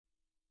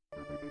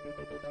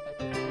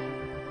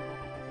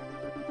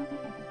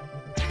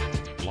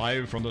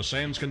Live from the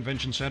Sands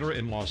Convention Center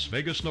in Las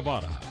Vegas,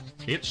 Nevada,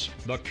 it's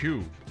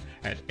theCUBE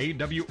at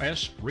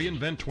AWS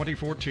reInvent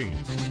 2014.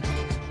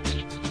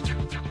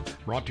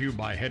 Brought to you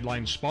by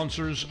headline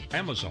sponsors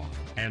Amazon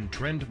and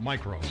Trend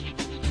Micro.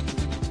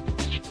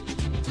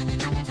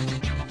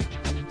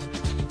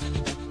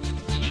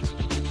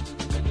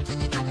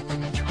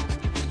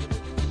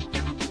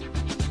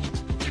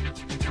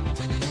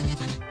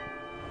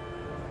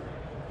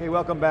 Hey,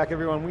 welcome back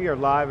everyone. We are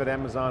live at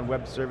Amazon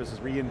Web Services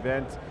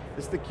reInvent.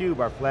 This is theCUBE,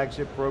 our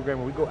flagship program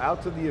where we go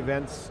out to the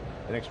events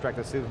and extract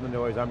the signal from the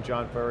noise. I'm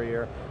John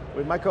Furrier.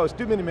 With my co-host,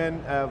 Stu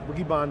Miniman,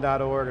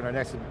 wikibon.org, and our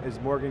next is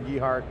Morgan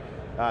Gerhart,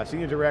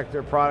 Senior Director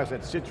of Products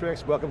at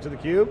Citrix. Welcome to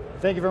theCUBE.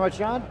 Thank you very much,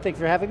 John. Thanks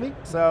for having me.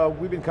 So,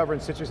 we've been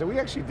covering Citrix, and we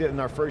actually did in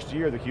our first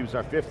year, theCUBE's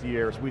our 5th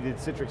year, so we did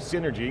Citrix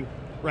Synergy.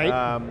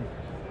 Right.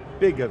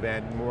 Big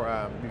event,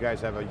 you guys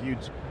have a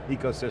huge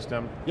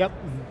ecosystem. Yep.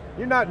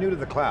 You're not new to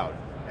the cloud,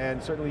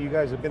 and certainly you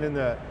guys have been in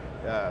the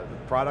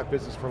product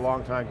business for a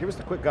long time. Give us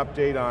a quick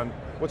update on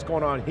what's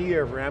going on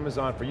here for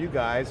Amazon for you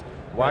guys.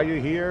 Why are you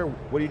here?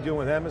 What are you doing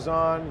with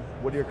Amazon?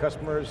 What are your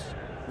customers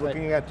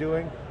looking at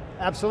doing?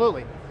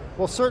 Absolutely.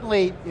 Well,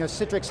 certainly,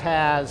 Citrix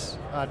has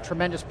a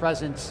tremendous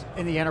presence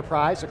in the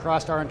enterprise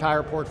across our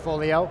entire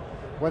portfolio,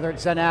 whether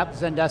it's Zen App,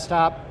 Zen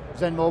Desktop,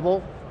 Zen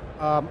Mobile,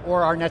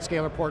 or our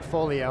NetScaler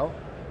portfolio.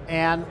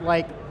 And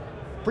like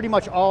pretty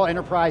much all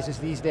enterprises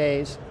these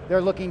days,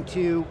 they're looking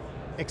to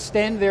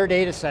extend their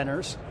data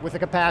centers with the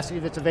capacity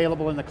that's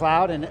available in the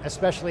cloud, and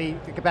especially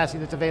the capacity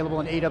that's available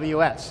in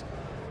AWS.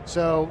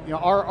 So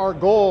our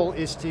goal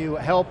is to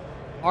help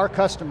our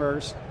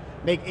customers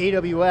make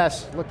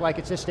AWS look like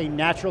it's just a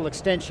natural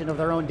extension of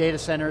their own data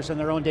centers and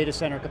their own data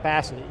center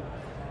capacity.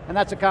 And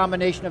that's a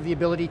combination of the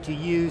ability to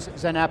use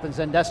Zen App and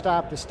Zen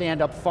Desktop to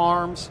stand up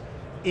farms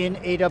in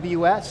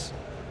AWS,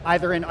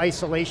 either in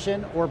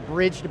isolation or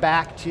bridged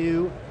back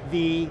to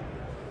their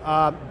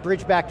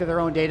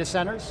own data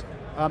centers.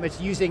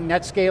 It's using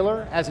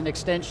NetScaler as an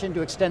extension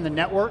to extend the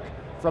network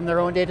from their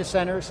own data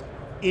centers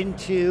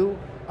into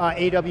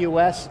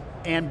AWS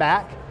and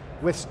back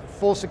with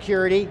full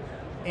security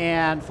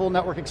and full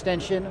network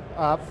extension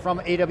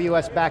from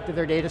AWS back to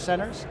their data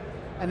centers.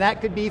 And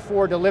that could be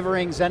for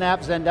delivering Zen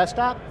App, Zen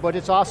Desktop, but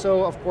it's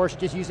also, of course,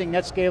 just using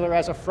NetScaler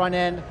as a front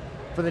end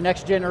for the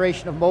next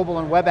generation of mobile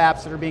and web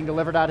apps that are being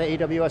delivered out of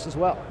AWS as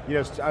well.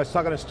 I was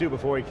talking to Stu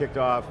before we kicked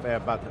off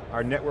about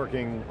our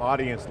networking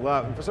audience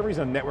love, and for some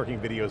reason networking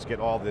videos get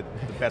all the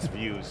best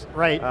views.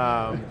 Right.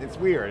 It's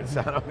weird,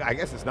 I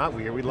guess it's not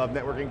weird, we love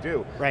networking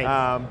too. Right.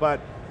 But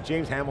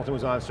James Hamilton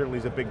was on, certainly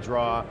is a big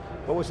draw.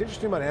 But what's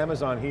interesting about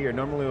Amazon here,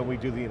 normally when we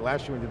do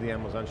last year we did the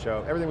Amazon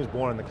show, everything was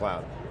born in the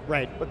cloud.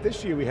 Right. But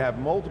this year we have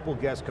multiple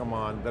guests come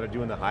on that are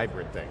doing the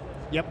hybrid thing.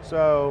 Yep.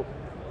 So,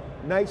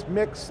 nice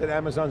mix that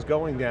Amazon's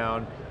going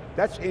down.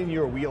 That's in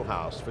your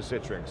wheelhouse for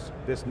Citrix,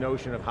 this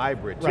notion of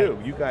hybrid too.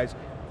 Right. You guys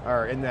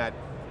are in that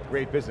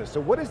great business. So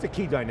what is the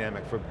key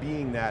dynamic for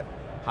being that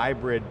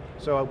hybrid?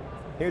 So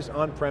here's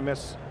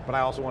on-premise, but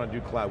I also want to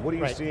do cloud. What are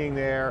you seeing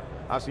there?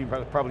 Obviously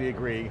you probably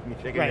agree, you're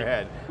shaking your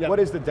head. Yep. What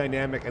is the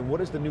dynamic and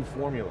what is the new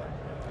formula?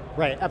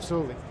 Right,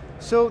 absolutely.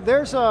 So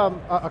there's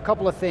a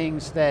couple of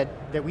things that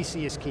we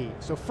see as key.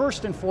 So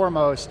first and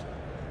foremost,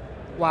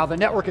 while the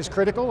network is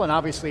critical, and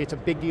obviously it's a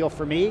big deal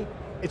for me,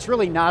 it's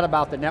really not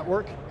about the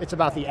network, it's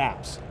about the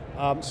apps.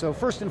 So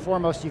first and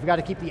foremost, you've got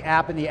to keep the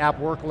app and the app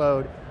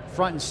workload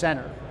front and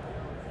center.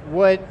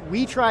 What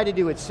we try to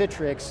do at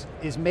Citrix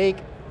is make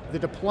the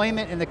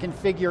deployment and the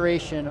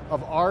configuration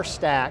of our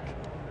stack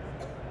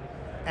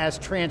as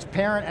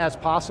transparent as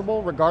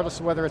possible, regardless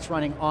of whether it's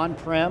running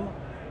on-prem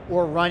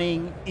or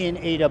running in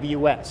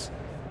AWS.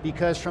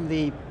 Because from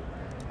the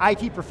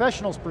IT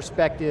professional's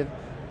perspective,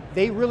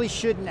 they really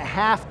shouldn't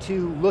have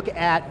to look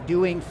at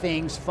doing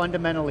things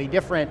fundamentally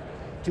different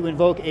to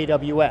invoke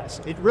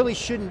AWS. It really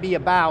shouldn't be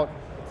about,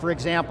 for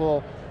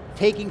example,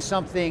 taking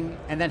something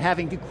and then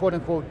having to quote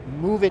unquote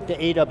move it to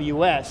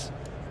AWS.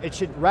 It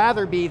should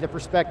rather be, the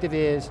perspective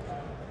is,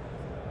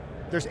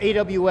 there's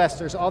AWS,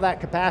 there's all that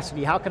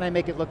capacity, how can I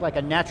make it look like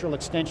a natural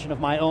extension of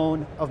my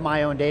own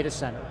data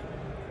center?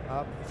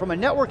 From a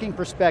networking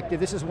perspective,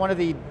 this is one of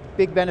the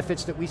big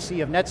benefits that we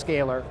see of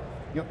NetScaler.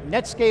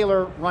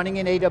 NetScaler running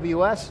in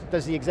AWS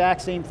does the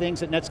exact same things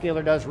that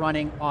NetScaler does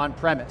running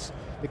on-premise.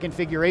 The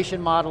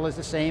configuration model is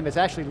the same, it's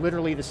actually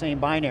literally the same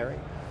binary.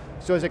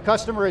 So as a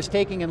customer is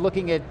taking and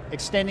looking at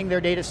extending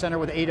their data center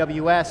with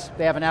AWS,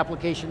 they have an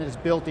application that is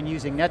built in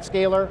using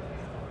NetScaler,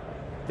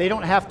 they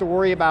don't have to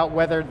worry about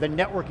whether the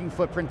networking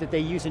footprint that they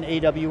use in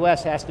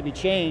AWS has to be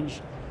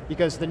changed,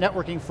 because the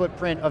networking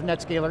footprint of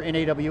NetScaler in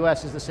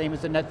AWS is the same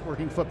as the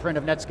networking footprint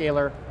of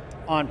NetScaler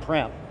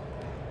on-prem.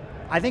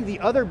 I think the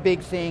other big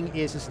thing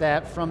is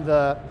that from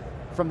the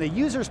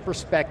user's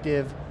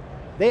perspective,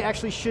 they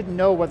actually should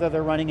know whether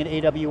they're running in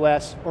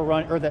AWS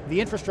or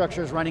the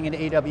infrastructure is running in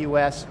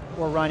AWS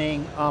or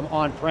running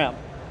on-prem.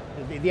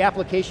 The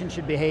application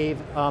should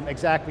behave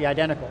exactly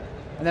identical.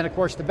 And then of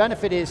course the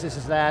benefit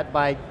is that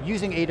by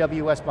using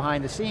AWS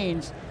behind the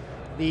scenes,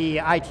 the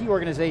IT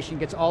organization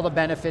gets all the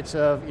benefits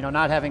of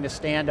not having to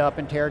stand up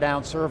and tear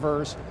down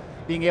servers,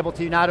 being able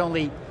to not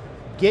only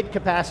get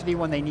capacity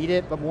when they need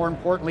it, but more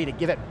importantly to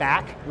give it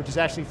back, which is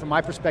actually, from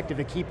my perspective,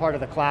 a key part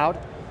of the cloud.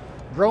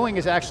 Growing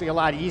is actually a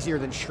lot easier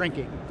than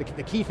shrinking.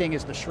 The key thing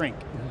is the shrink.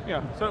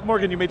 Yeah, so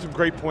Morgan, you made some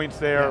great points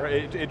there.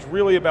 Yeah. It's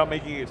really about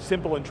making it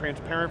simple and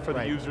transparent for the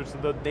Right. users so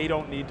that they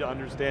don't need to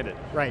understand it.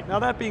 Right. Now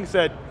that being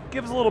said,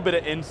 give us a little bit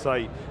of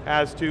insight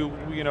as to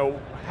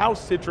how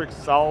Citrix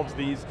solves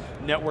these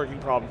networking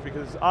problems,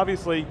 because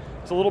obviously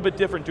it's a little bit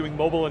different doing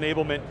mobile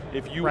enablement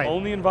if you Right.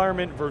 own the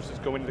environment versus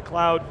going to the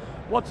cloud.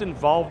 What's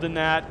involved in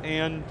that?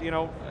 And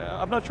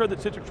I'm not sure that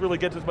Citrix really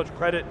gets as much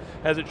credit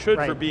as it should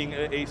for Right. being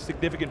a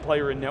significant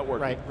player in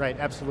networking. Right,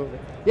 absolutely.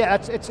 Yeah,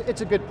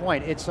 it's a good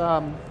point. It's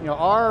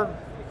our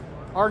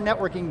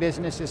networking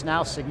business is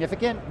now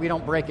significant. We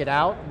don't break it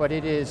out, but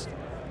it is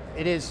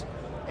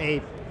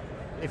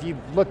if you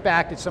look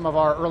back at some of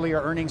our earlier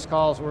earnings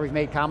calls where we've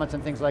made comments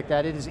and things like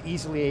that, it is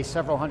easily a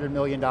several $100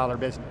 million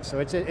business. So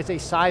it's a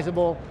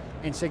sizable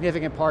and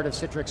significant part of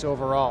Citrix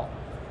overall.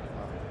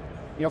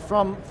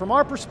 From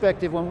our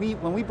perspective, when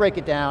we break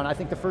it down, I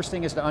think the first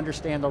thing is to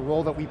understand the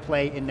role that we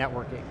play in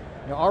networking.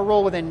 Our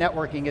role within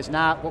networking is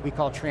not what we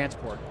call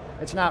transport.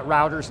 It's not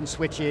routers and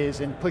switches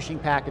and pushing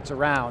packets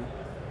around.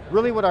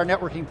 Really what our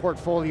networking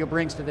portfolio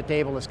brings to the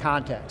table is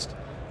context.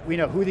 We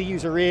know who the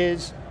user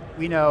is,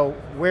 we know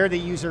where the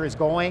user is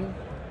going,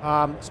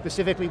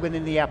 specifically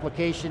within the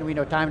application. We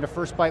know time to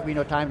first byte, we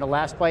know time to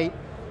last byte,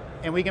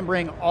 and we can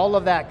bring all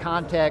of that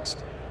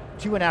context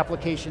to an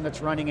application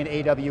that's running in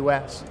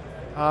AWS.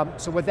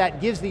 So what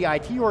that gives the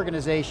IT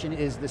organization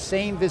is the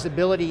same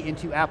visibility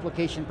into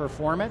application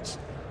performance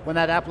when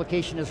that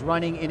application is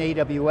running in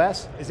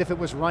AWS as if it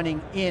was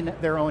running in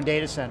their own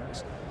data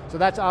centers. So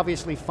that's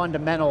obviously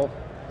fundamental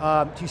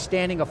to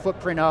standing a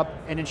footprint up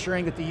and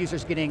ensuring that the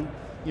user's getting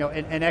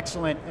an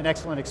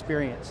excellent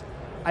experience.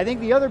 I think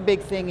the other big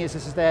thing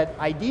is that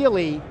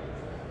ideally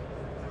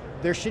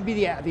there should be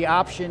the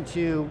option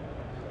to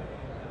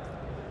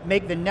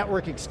make the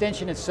network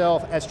extension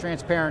itself as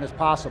transparent as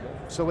possible.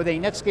 So with a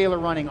NetScaler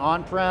running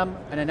on-prem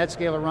and a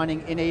NetScaler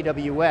running in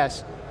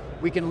AWS,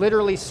 we can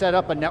literally set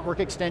up a network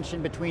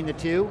extension between the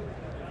two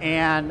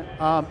and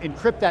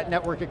encrypt that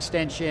network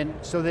extension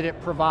so that it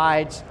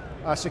provides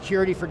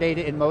security for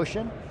data in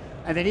motion,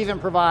 and then even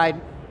provide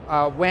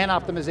WAN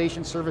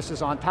optimization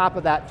services on top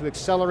of that to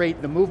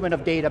accelerate the movement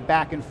of data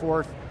back and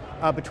forth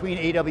between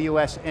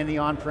AWS and the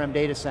on-prem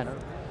data center.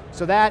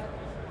 So that,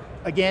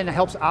 again,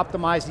 helps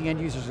optimize the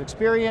end user's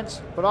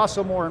experience, but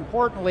also more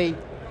importantly,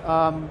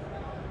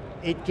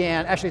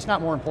 it's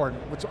not more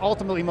important. What's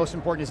ultimately most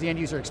important is the end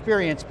user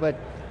experience, but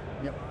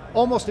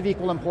almost of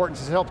equal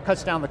importance is it helps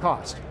cuts down the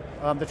cost,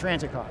 the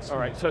transit costs. All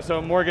right,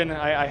 so Morgan,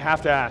 I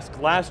have to ask,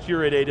 last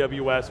year at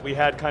AWS, we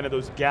had kind of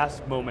those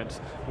gasp moments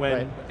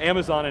when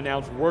Amazon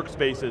announced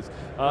workspaces.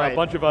 A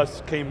bunch of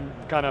us came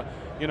kind of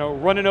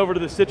running over to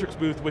the Citrix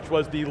booth, which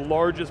was the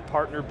largest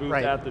partner booth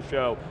at the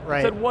show.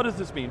 And said, what does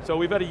this mean? So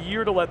we've had a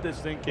year to let this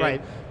sink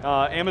in.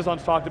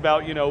 Amazon's talked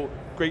about,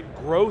 great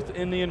growth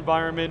in the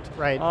environment.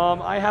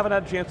 I haven't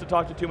had a chance to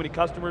talk to too many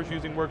customers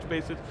using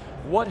workspaces.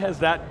 What has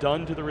that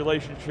done to the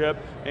relationship?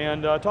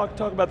 And talk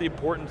about the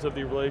importance of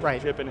the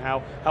relationship and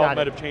how it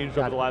might have changed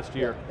over the last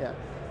year.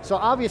 So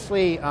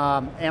obviously,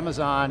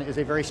 Amazon is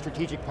a very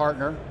strategic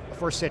partner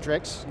for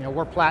Citrix.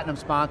 We're platinum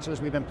sponsors.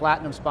 We've been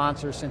platinum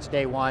sponsors since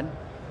day one.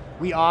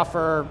 We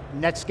offer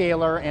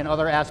NetScaler and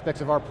other aspects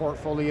of our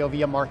portfolio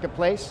via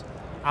Marketplace,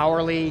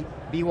 hourly,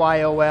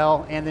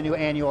 BYOL, and the new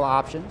annual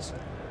options.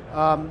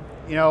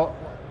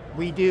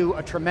 We do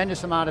a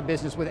tremendous amount of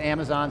business with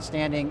Amazon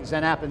standing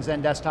XenApp and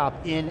XenDesktop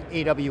in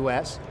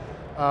AWS.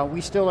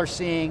 We still are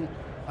seeing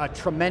a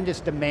tremendous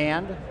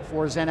demand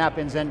for XenApp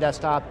and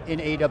XenDesktop in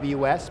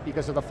AWS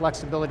because of the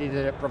flexibility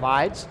that it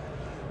provides.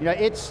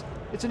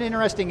 It's an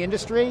interesting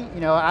industry.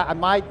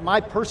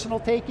 My personal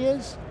take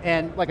is,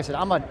 and like I said,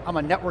 I'm a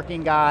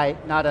networking guy,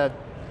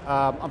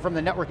 I'm from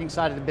the networking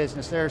side of the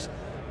business. There's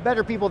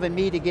better people than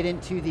me to get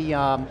into the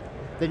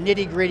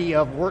nitty-gritty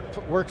of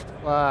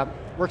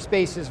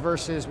workspaces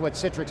versus what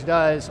Citrix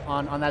does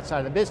on that side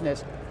of the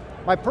business.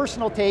 My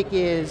personal take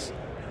is,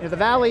 the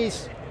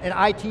valleys and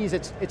ITs,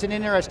 it's an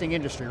interesting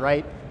industry,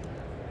 right?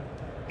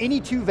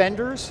 Any two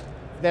vendors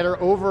that are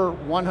over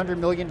 $100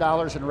 million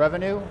in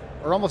revenue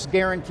are almost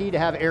guaranteed to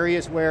have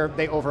areas where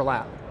they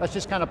overlap. That's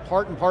just kind of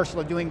part and parcel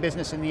of doing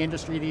business in the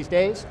industry these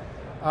days.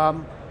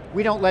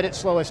 We don't let it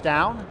slow us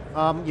down.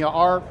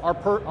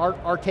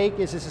 Our take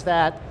is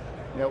that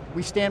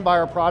we stand by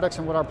our products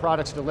and what our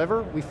products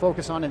deliver. We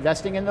focus on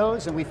investing in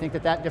those, and we think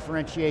that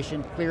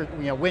differentiation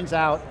wins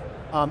out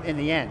in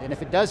the end. And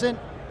if it doesn't,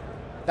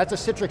 that's a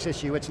Citrix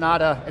issue. It's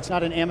not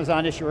an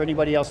Amazon issue or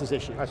anybody else's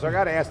issue. All right, so I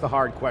got to ask the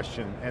hard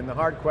question, and the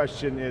hard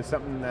question is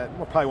something that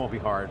probably won't be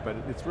hard, but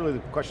it's really the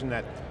question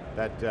that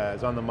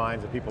is on the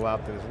minds of people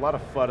out there. There's a lot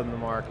of FUD in the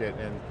market,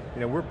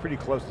 and we're pretty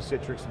close to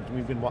Citrix, and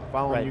we've been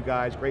following you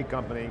guys. Great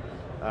company.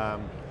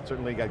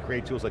 Certainly got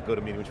great tools like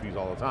GoToMeeting, which we use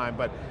all the time.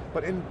 But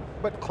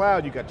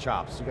cloud, you got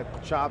chops. You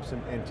got chops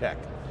in tech.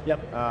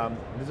 Yep.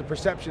 There's a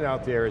perception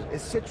out there,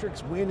 is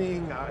Citrix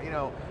winning?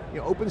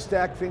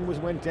 OpenStack thing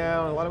went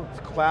down, a lot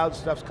of cloud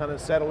stuff's kind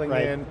of settling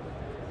in.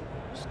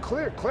 Just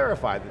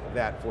clarify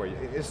that for you.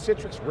 Is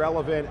Citrix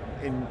relevant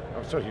in,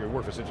 I'm sorry, you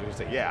work for Citrix, you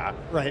say yeah.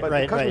 Right, but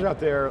the customers out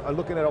there are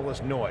looking at all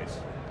this noise.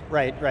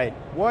 Right.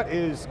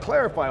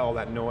 Clarify all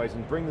that noise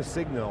and bring the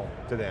signal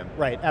to them.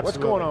 Right, absolutely. What's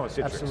going on with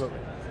Citrix? Absolutely.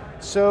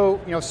 So,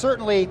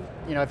 certainly,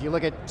 if you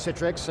look at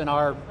Citrix and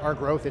our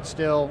growth, it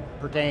still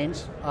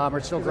pertains,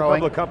 it's still growing.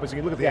 It's a public company, so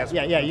you can look at the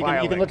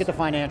you can look at the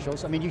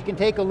financials. I mean, you can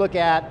take a look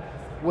at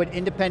what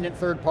independent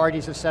third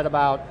parties have said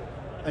about,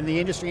 and the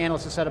industry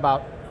analysts have said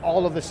about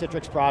all of the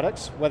Citrix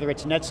products, whether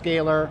it's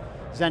NetScaler,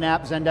 Zen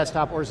App, Zen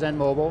Desktop, or Zen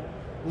Mobile,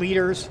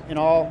 leaders in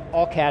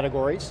all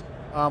categories,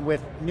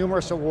 with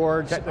numerous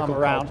awards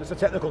around. It's a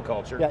technical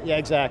culture. Yeah,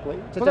 exactly.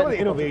 It's about the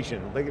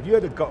innovation. Like if you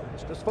had to go,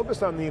 just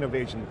focus on the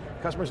innovation.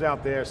 Customers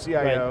out there,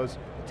 CIOs,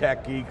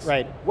 tech geeks.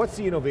 Right. What's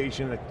the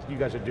innovation that you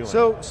guys are doing?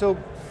 So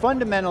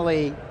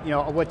fundamentally,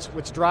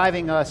 what's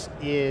driving us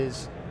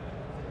is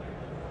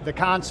the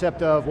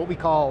concept of what we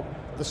call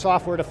the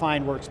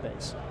software-defined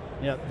workspace.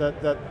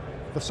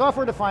 The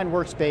software-defined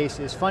workspace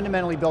is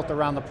fundamentally built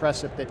around the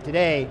precept that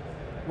today,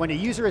 when a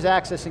user is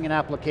accessing an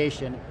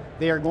application,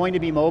 they are going to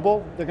be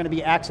mobile, they're going to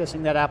be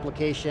accessing that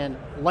application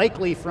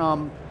likely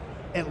from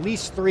at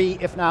least 3,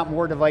 if not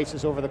more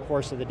devices over the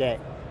course of the day.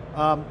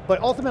 But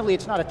ultimately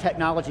it's not a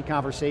technology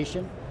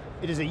conversation,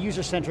 it is a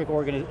user-centric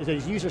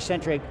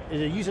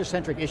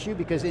issue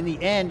because in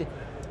the end,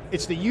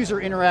 it's the user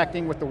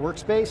interacting with the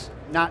workspace,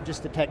 not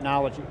just the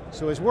technology.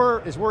 So as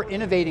we're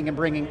innovating and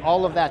bringing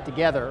all of that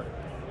together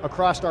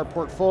across our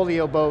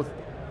portfolio, both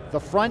the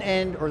front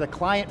end or the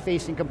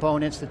client-facing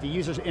components that the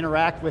users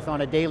interact with on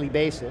a daily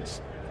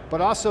basis,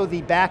 but also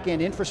the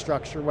back-end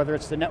infrastructure, whether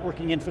it's the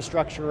networking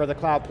infrastructure or the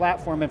cloud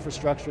platform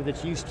infrastructure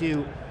that's used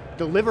to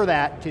deliver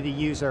that to the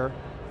user.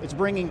 It's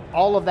bringing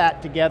all of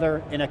that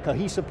together in a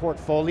cohesive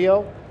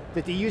portfolio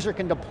that the user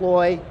can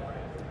deploy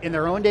in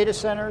their own data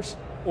centers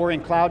or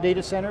in cloud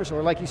data centers,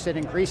 or like you said,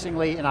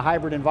 increasingly in a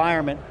hybrid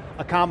environment,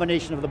 a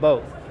combination of the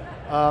both.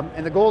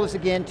 And the goal is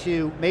again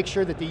to make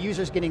sure that the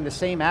user's getting the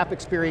same app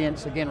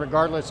experience, again,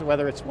 regardless of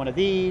whether it's one of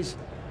these,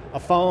 a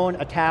phone,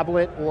 a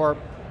tablet, or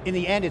in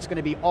the end it's going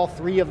to be all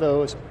 3 of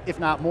those, if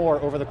not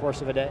more, over the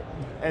course of a day.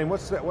 And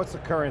what's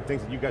the current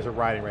things that you guys are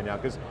riding right now?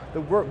 Because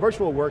the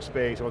virtual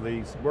workspace, or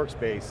the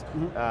workspace,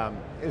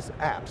 is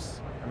apps.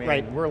 I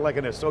mean, we're like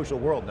in a social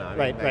world now.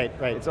 Right.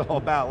 It's all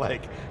about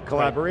like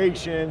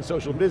collaboration,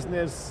 social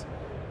business,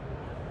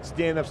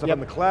 stand up stuff on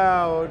the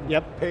cloud,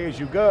 pay as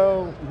you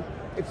go.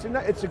 It's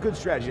a good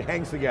strategy, it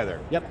hangs together.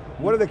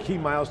 What are the key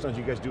milestones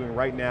you guys doing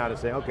right now to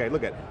say, okay,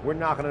 look we're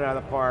knocking it out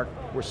of the park,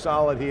 we're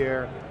solid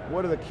here.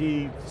 What are the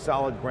key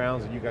solid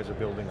grounds that you guys are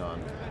building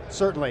on?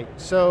 Certainly,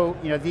 so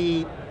if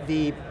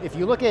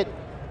you look at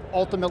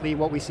ultimately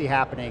what we see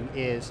happening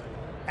is,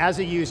 as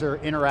a user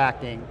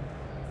interacting,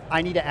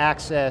 I need to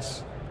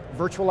access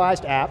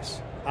virtualized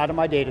apps out of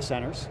my data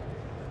centers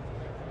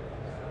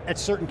at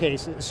certain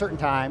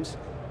times.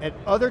 At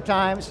other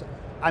times,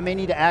 I may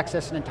need to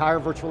access an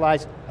entirely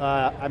virtualized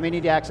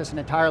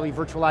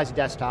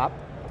desktop.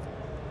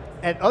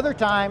 At other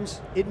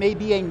times, it may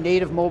be a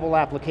native mobile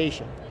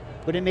application,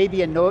 but it may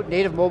be a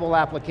native mobile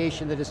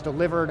application that is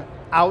delivered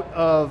out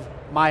of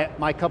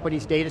my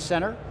company's data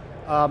center,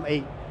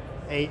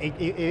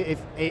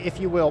 if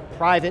you will,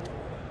 private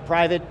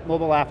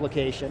mobile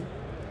application.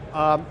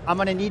 I'm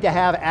going to need to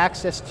have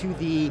access to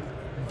the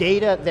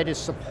data that is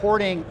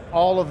supporting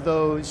all of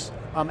those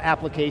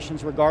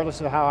applications,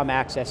 regardless of how I'm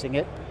accessing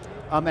it.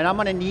 And I'm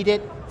going to need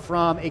it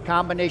from a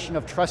combination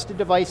of trusted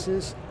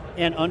devices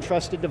and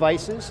untrusted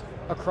devices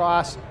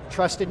across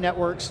trusted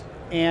networks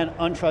and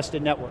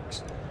untrusted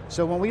networks.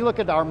 So when we look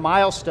at our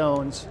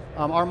milestones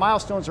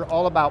are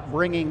all about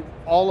bringing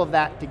all of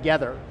that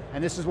together.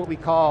 And this is what we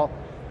call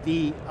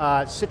the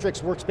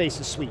Citrix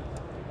Workspaces Suite,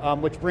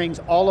 which brings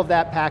all of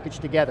that package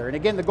together. And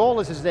again, the goal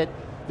is that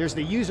there's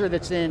the user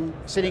that's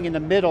sitting in the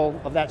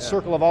middle of that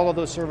circle of all of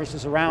those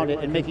services around it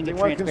and making it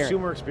transparent.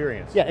 Consumer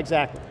experience. Yeah,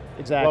 exactly.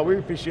 Well, we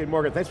appreciate it,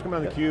 Morgan. Thanks for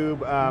coming on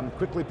theCUBE.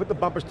 Quickly, put the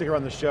bumper sticker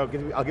on the show.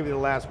 I'll give you the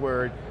last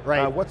word.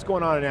 What's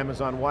going on at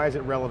Amazon? Why is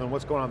it relevant?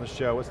 What's going on the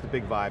show? What's the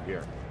big vibe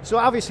here? So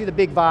obviously the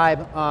big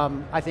vibe,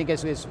 I think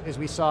as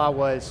we saw,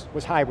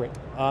 was hybrid.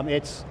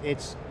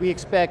 We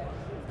expect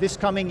this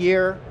coming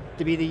year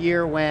to be the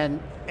year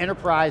when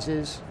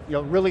enterprises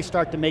really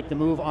start to make the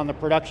move on the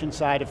production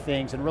side of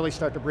things and really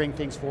start to bring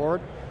things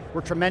forward.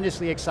 We're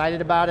tremendously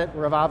excited about it.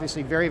 We're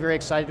obviously very, very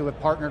excited to have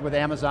partnered with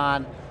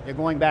Amazon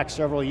going back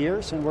several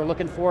years, and we're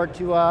looking forward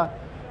to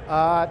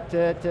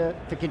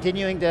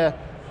continuing to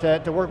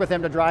work with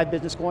them to drive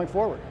business going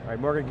forward. All right,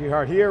 Morgan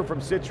Gerhart here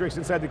from Citrix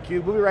inside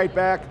theCUBE. We'll be right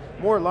back.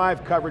 More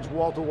live coverage,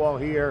 wall to wall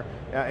here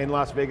in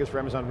Las Vegas for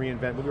Amazon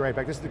reInvent. We'll be right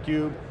back. This is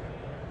theCUBE.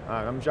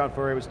 I'm John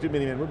Furrier with Stu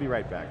Miniman. We'll be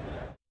right back.